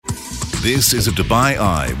This is a Dubai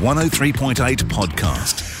Eye 103.8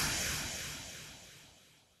 podcast.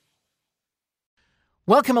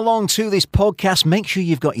 Welcome along to this podcast. Make sure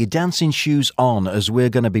you've got your dancing shoes on as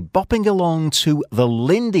we're going to be bopping along to the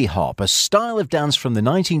Lindy Hop, a style of dance from the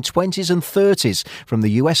 1920s and 30s from the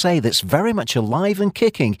USA that's very much alive and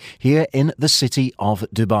kicking here in the city of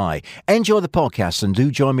Dubai. Enjoy the podcast and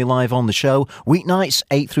do join me live on the show, weeknights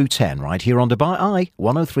 8 through 10, right here on Dubai Eye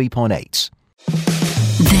 103.8.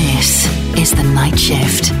 This is The Night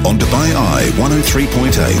Shift. On Dubai Eye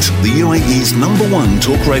 103.8, the UAE's #1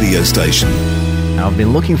 talk radio station. I've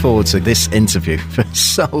been looking forward to this interview for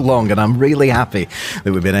so long, and I'm really happy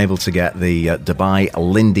that we've been able to get the Dubai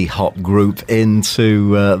Lindy Hop group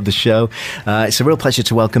into the show. It's a real pleasure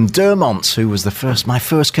to welcome Dermont, who was my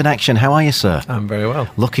first connection. How are you, sir? I'm very well.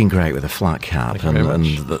 Looking great with a flat cap and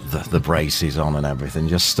the braces on and everything.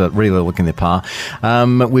 Just really looking the part.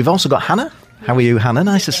 We've also got Hannah. How are you, Hannah?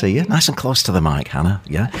 Nice to see you. Nice and close to the mic, Hannah.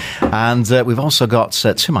 Yeah. And we've also got,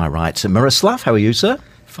 to my right, Miroslav. How are you, sir?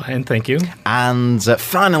 Fine, thank you. And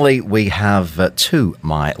finally, we have to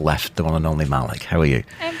my left, the one and only Malik. How are you?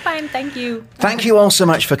 I'm fine, thank you. Thank you all so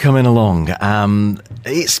much for coming along.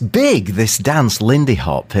 It's big, this dance, Lindy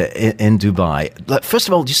Hop, in Dubai. First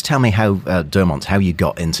of all, just tell me how, Dermont, how you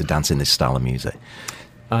got into dancing this style of music.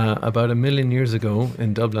 About 1 million years ago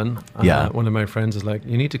in Dublin, one of my friends was like,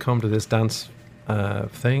 you need to come to this dance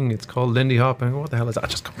thing. It's called Lindy Hop. And what the hell is that?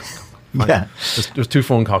 Just come. Fine. Yeah. There's 2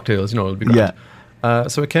 phone cocktails, it'll be great. Yeah.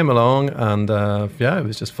 So I came along and, it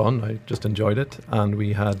was just fun. I just enjoyed it. And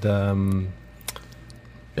we had,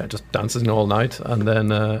 just dancing all night. And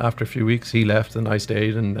then after a few weeks, he left and I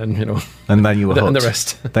stayed and And then you were hooked. And the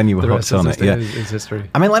rest. Then you were hooked on it, is history.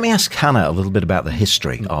 I mean, let me ask Hannah a little bit about the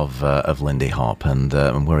history of Lindy Hop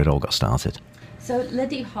and where it all got started. So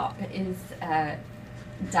Lindy Hop is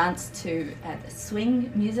dance to the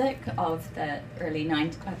swing music of the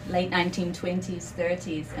late 1920s,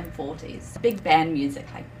 30s and 40s. Big band music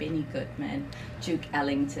like Benny Goodman, Duke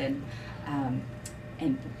Ellington,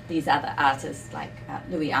 and these other artists like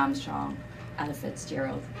Louis Armstrong, Ella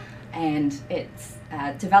Fitzgerald. And it's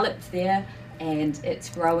developed there and it's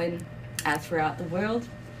growing throughout the world.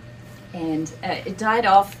 And it died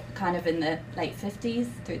off kind of in the late 50s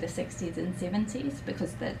through the 60s and 70s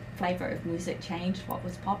because the flavour of music changed what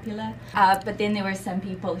was popular. But then there were some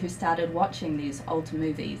people who started watching these old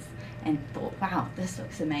movies and thought, wow, this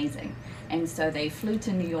looks amazing. And so they flew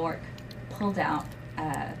to New York, pulled out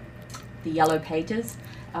the yellow pages,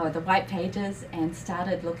 or the white pages, and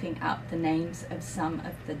started looking up the names of some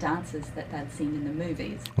of the dancers that they'd seen in the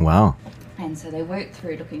movies. Wow. And so they worked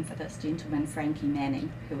through looking for this gentleman, Frankie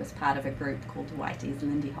Manning, who was part of a group called the Whitey's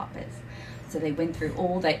Lindy Hoppers. So they went through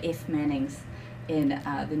all the F. Mannings in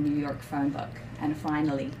the New York phone book and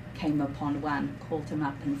finally came upon one, called him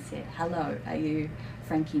up and said, hello, are you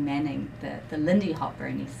Frankie Manning, the Lindy Hopper?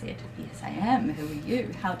 And he said, yes, I am. Who are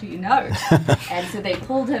you? How do you know? And so they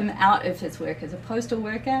pulled him out of his work as a postal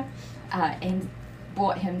worker and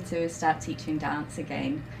brought him to start teaching dance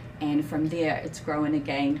again. And from there, it's grown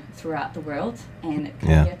again throughout the world and it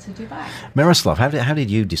came here to Dubai. Miroslav, how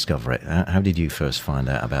did you discover it? How did you first find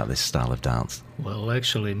out about this style of dance? Well,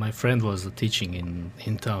 actually, my friend was teaching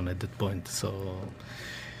in town at that point, so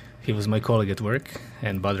he was my colleague at work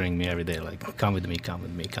and bothering me every day, like, come with me.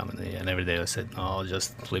 And every day I said, no,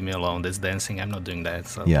 just leave me alone. That's dancing. I'm not doing that.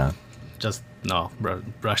 So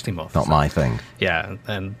brushed him off. Not my thing. Yeah,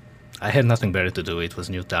 and I had nothing better to do. It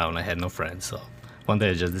was new town. I had no friends, so one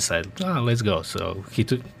day I just decided, let's go. So he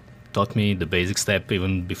taught me the basic step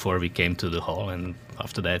even before we came to the hall, and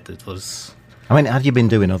after that it was... I mean, had you been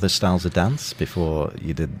doing other styles of dance before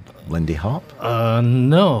you did Lindy Hop?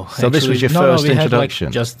 No. So this was your first introduction?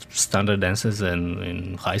 Had, just standard dances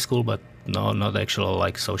in high school, but no, not actual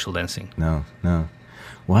social dancing. No.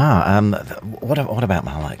 Wow. What about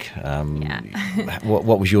Malik?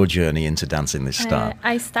 What was your journey into dancing this style?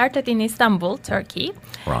 I started in Istanbul, Turkey.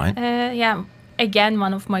 Right. Again,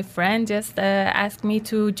 one of my friends just asked me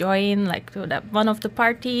to join one of the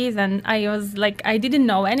parties, and I was like, I didn't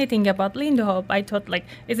know anything about Lindy Hop. I thought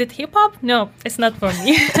is it hip hop? No, it's not for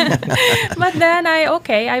me. But then I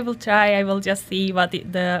will try. I will just see what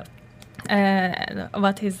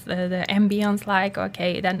what is the ambience like.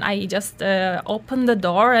 Okay, then I just opened the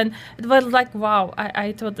door and it was like, wow,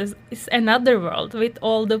 I thought this is another world with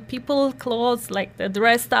all the people clothes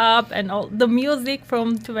dressed up and all the music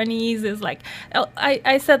from 20s is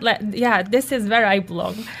I said this is where I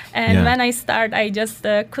belong. And when I start, I just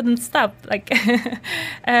couldn't stop.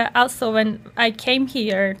 Also when I came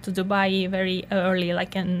here to Dubai very early,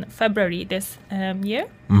 in February this year,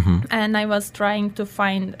 And I was trying to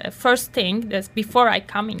find first thing before I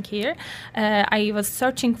coming here. I was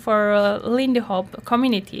searching for Lindy Hop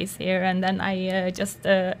communities here, and then I just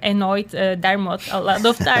annoyed Dermot a lot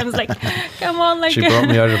of times. Like, come on, like she brought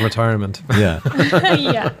me out of retirement. Yeah,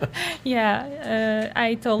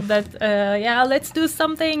 I told that let's do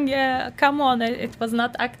something. Come on, it was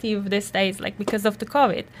not active these days, like because of the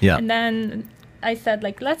COVID. Yeah, and then I said,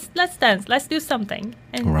 like, let's dance, let's do something.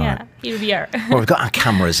 And here we are. Well, we've got our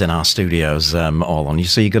cameras in our studios all on you,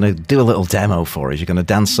 so you're going to do a little demo for us. You're going to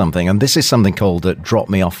dance something, and this is something called Drop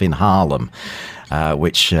Me Off in Harlem,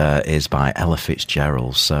 which is by Ella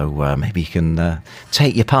Fitzgerald. So maybe you can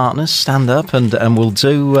take your partners, stand up, and we'll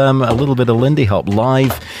do a little bit of Lindy Hop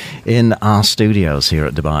live in our studios here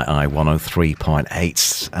at Dubai Eye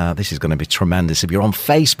 103.8. This is going to be tremendous. If you're on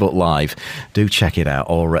Facebook Live, do check it out.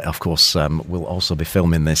 Or, of course, we'll also be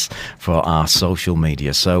filming this for our social media.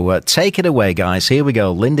 So take it away, guys. Here we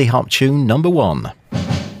go. Lindy Hop tune number 1.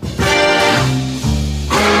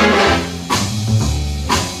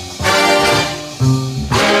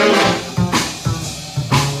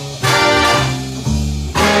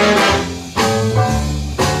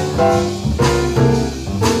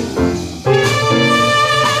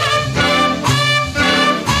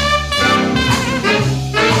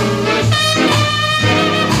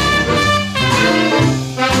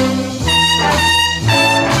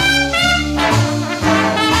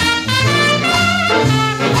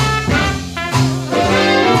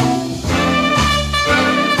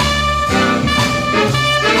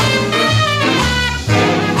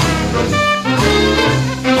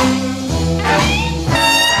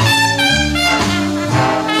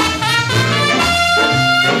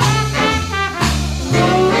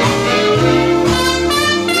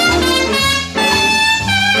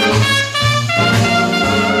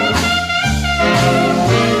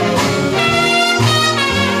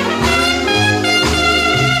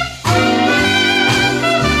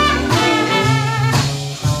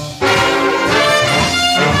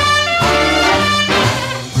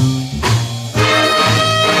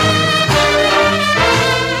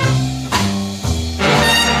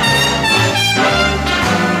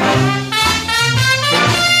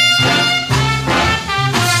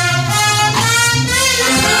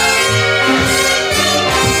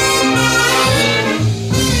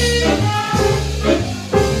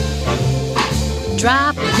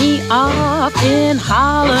 Drop me off in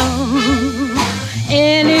Harlem,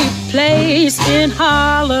 any place in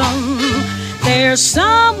Harlem. There's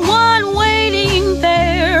someone waiting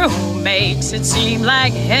there who makes it seem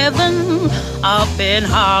like heaven up in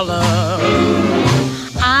Harlem.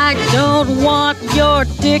 I don't want your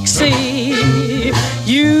Dixie,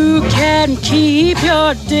 you can keep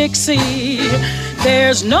your Dixie.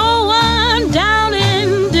 There's no one down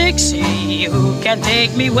in Dixie who can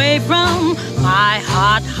take me away from my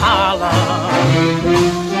hot Harlem.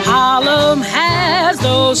 Harlem has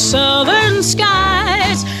those southern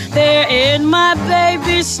skies, they're in my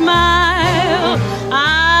baby's smile.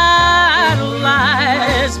 I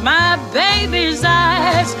idolize my baby's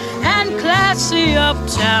eyes and classy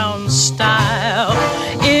uptown style.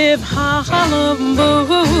 If Harlem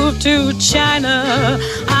moved to China,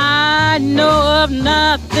 I know of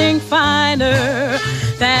nothing finer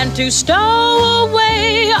than to stow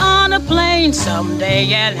away on a plane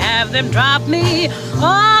someday and have them drop me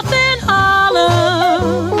off in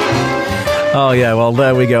Harlem. Oh, yeah, well,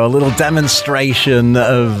 there we go. A little demonstration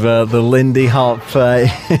of the Lindy Hop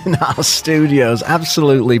in our studios.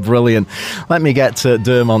 Absolutely brilliant. Let me get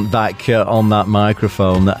Dermot back on that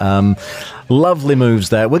microphone. Lovely moves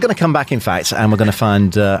there. We're going to come back, in fact, and we're going to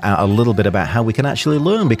find out a little bit about how we can actually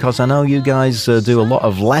learn, because I know you guys do a lot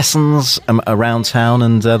of lessons around town,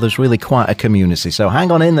 and there's really quite a community. So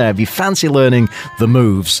hang on in there. If you fancy learning the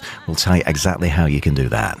moves, we'll tell you exactly how you can do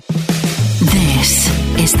that. This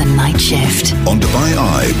is The Night Shift. On Dubai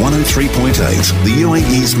Eye 103.8, the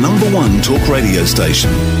UAE's #1 talk radio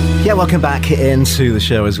station. Yeah, welcome back into the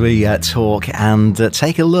show as we talk and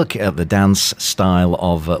take a look at the dance style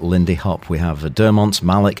of Lindy Hop. We have Dermot,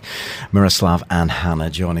 Malik, Miroslav and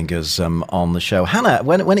Hannah joining us on the show. Hannah,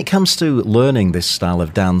 when it comes to learning this style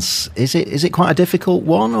of dance, is it quite a difficult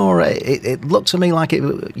one, or it looked to me like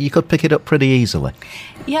you could pick it up pretty easily?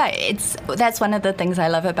 Yeah, that's one of the things I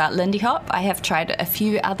love about Lindy Hop. I have tried a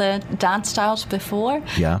few other dance styles before,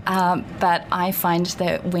 but I find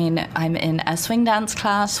that when I'm in a swing dance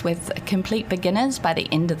class with complete beginners, by the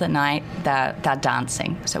end of the night, they're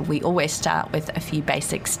dancing. So we always start with a few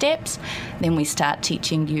basic steps, then we start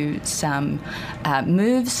teaching you some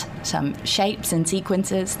moves, some shapes and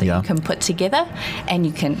sequences that you can put together, and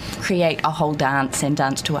you can create a whole dance and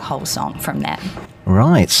dance to a whole song from that.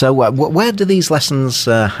 Right. So where do these lessons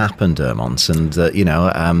happen, Dermont?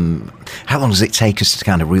 And, how long does it take us to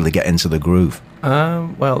kind of really get into the groove?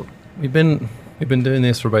 Well, we've been doing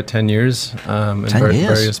this for about 10 years in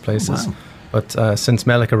various places. Wow. But since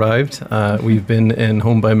Melik arrived, we've been in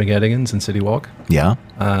Home by McGettigan's in City Walk. Yeah.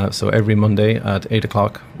 So every Monday at 8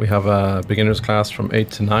 o'clock, we have a beginner's class from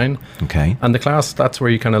 8 to 9. Okay. And the class, that's where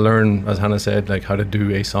you kind of learn, as Hannah said, like how to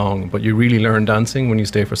do a song. But you really learn dancing when you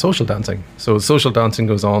stay for social dancing. So social dancing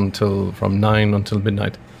goes on from 9 until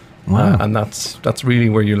midnight. Wow. And that's really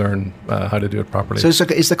where you learn how to do it properly. So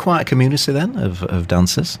is there quite a community then of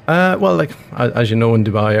dancers? Well, like as you know, in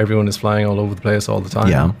Dubai, everyone is flying all over the place all the time.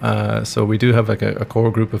 Yeah. So we do have like a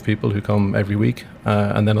core group of people who come every week,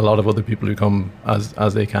 and then a lot of other people who come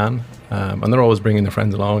as they can, and they're always bringing their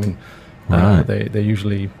friends along, and they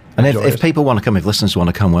usually. And if people want to come, if listeners want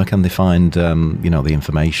to come, where can they find, the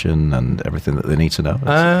information and everything that they need to know?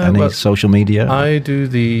 Any social media? I do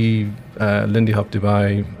the Lindy Hop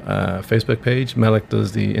Dubai Facebook page. Melik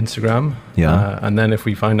does the Instagram. Yeah. And then if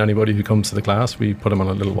we find anybody who comes to the class, we put them on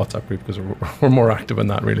a little WhatsApp group because we're more active in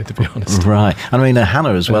that, really, to be honest. Right. And I mean,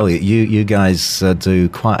 Hannah as well, you guys do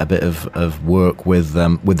quite a bit of work with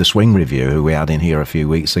the Swing Review, who we had in here a few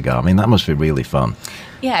weeks ago. I mean, that must be really fun.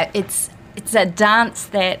 Yeah, it's a dance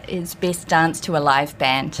that is best danced to a live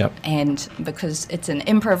band. Yep. And because it's an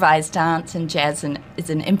improvised dance and jazz is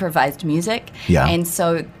an improvised music. Yeah. And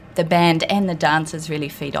so the band and the dancers really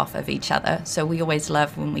feed off of each other. So we always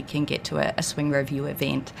love when we can get to a Swing Review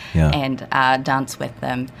event and dance with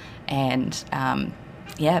them. And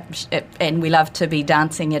and we love to be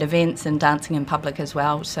dancing at events and dancing in public as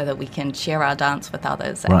well, so that we can share our dance with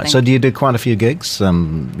others. Right. So do you do quite a few gigs?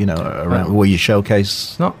 Around where you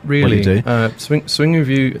showcase? Not really. What you do? Swing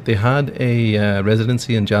Review. They had a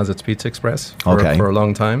residency in Jazz at Pizza Express for a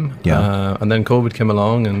long time. Yeah. And then COVID came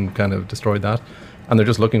along and kind of destroyed that. And they're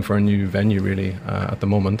just looking for a new venue, really, at the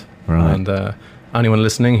moment. Right. And anyone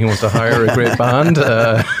listening who wants to hire a great band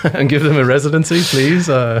and give them a residency, please.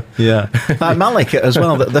 Melik, as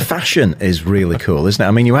well, the fashion is really cool, isn't it?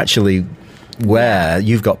 I mean, you actually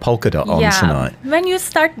you've got polka dot on tonight. When you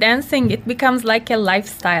start dancing, it becomes like a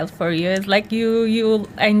lifestyle for you. It's like you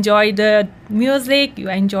enjoy the music, you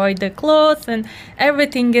enjoy the clothes, and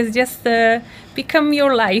everything is just become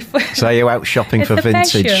your life. So you're out shopping for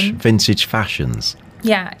fashion. vintage fashions.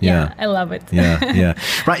 Yeah, I love it. Yeah.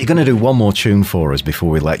 Right, you're going to do one more tune for us before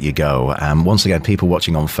we let you go. Once again, people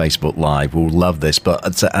watching on Facebook Live will love this, but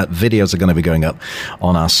videos are going to be going up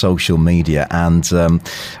on our social media. And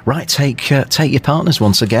take your partners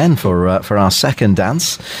once again for our second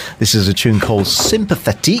dance. This is a tune called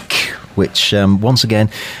Sympathetique, which once again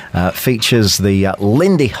features the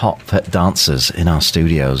Lindy Hop dancers in our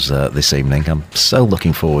studios this evening. I'm so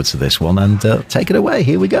looking forward to this one, and take it away.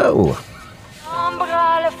 Here we go.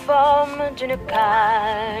 Forme d'une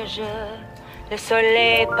cage, le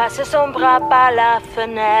soleil passe son bras par la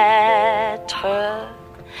fenêtre.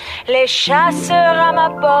 Les chasseurs à ma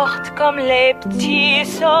porte comme les petits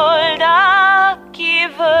soldats qui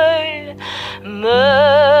veulent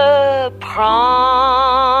me prendre.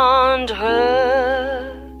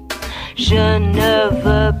 Je ne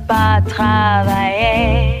veux pas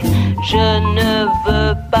travailler, je ne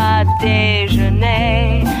veux pas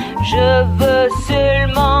déjeuner. Je veux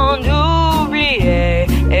seulement oublier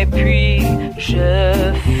et puis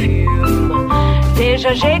je fume.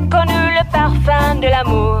 Déjà j'ai connu le parfum de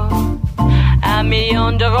l'amour. 1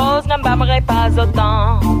 million de roses n'embâmerait pas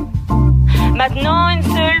autant. Maintenant une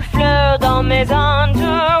seule fleur dans mes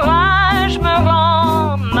entourages me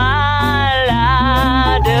rend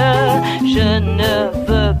malade. Je ne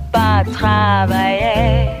veux pas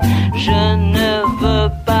travailler, je ne veux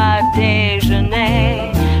pas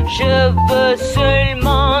déjeuner. Je veux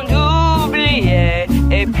seulement oublier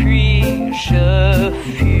et puis je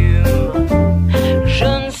fume.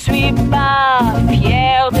 Je ne suis pas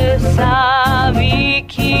fière de sa vie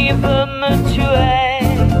qui veut me tuer.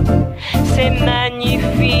 C'est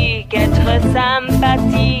magnifique être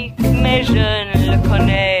sympathique, mais je ne le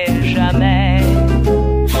connais jamais.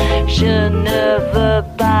 Je ne veux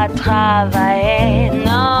pas travailler,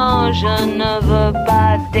 non, je ne veux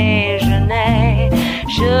pas déjeuner.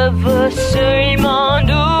 Je veux seulement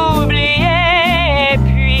oublier,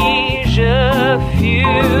 puis je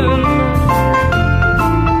fume.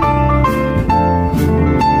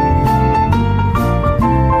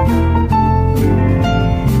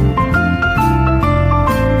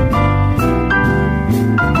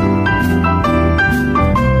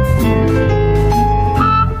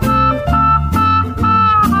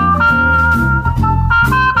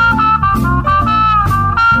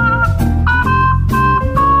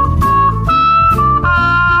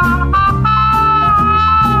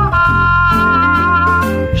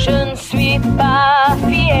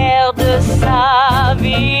 de sa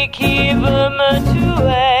vie qui veut me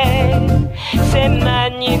tuer. C'est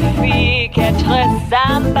magnifique et très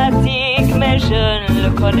sympathique, mais je ne le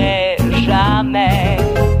connais jamais.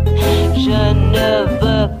 Je ne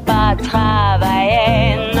veux pas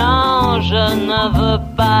travailler, non, je ne veux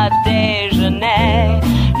pas déjeuner.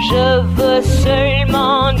 Je veux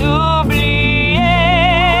seulement oublier.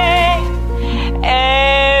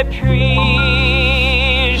 Et puis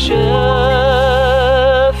je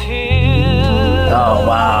fume. Oh,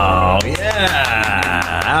 wow.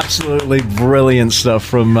 Yeah. Absolutely brilliant stuff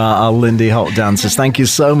from our Lindy Hop dancers. Thank you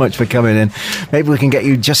so much for coming in. Maybe we can get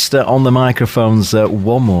you just on the microphones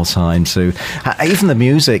one more time too. Even the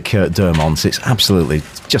music, Dermont, it's absolutely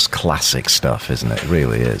just classic stuff, isn't it? It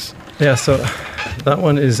really is. Yeah, so that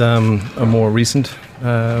one is a more recent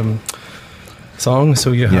song.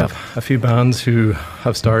 So you have a few bands who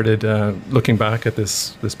have started looking back at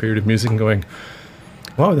this period of music and going,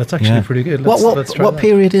 wow, that's actually pretty good. Let's try what that.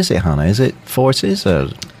 period is it, Hannah? Is it 40s or?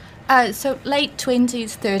 So late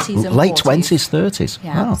 20s, 30s and late 40s. 20s, 30s.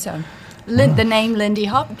 Yeah, Wow. so the name Lindy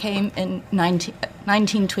Hop came in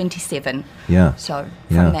 1927. Yeah. So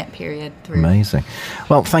from that period through. Amazing.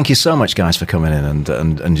 Well, thank you so much, guys, for coming in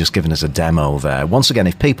and just giving us a demo there. Once again,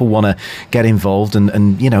 if people want to get involved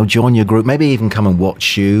and join your group, maybe even come and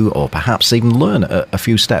watch you or perhaps even learn a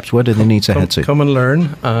few steps, where do they need to head to? Come and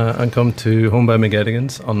learn and come to Home by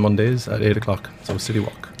McGettigan's on Mondays at 8 o'clock, so City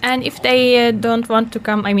Walk. And if they don't want to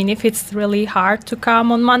come, I mean, if it's really hard to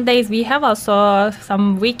come on Mondays, we have also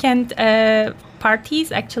some weekend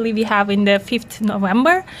parties. Actually, we have in the 5th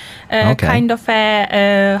November, kind of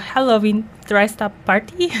a Halloween dressed up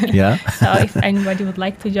party. Yeah. So if anybody would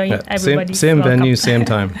like to join, everybody's same welcome. venue, same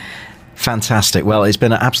time. Fantastic. Well, it's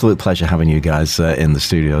been an absolute pleasure having you guys in the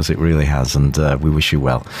studios. It really has, and we wish you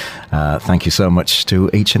well. Thank you so much to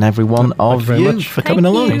each and every one of you for coming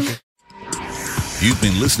along. You've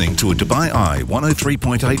been listening to a Dubai Eye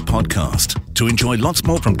 103.8 podcast. To enjoy lots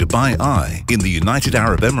more from Dubai Eye in the United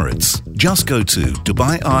Arab Emirates, just go to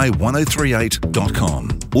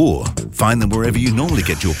DubaiEye1038.com or find them wherever you normally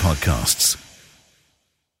get your podcasts.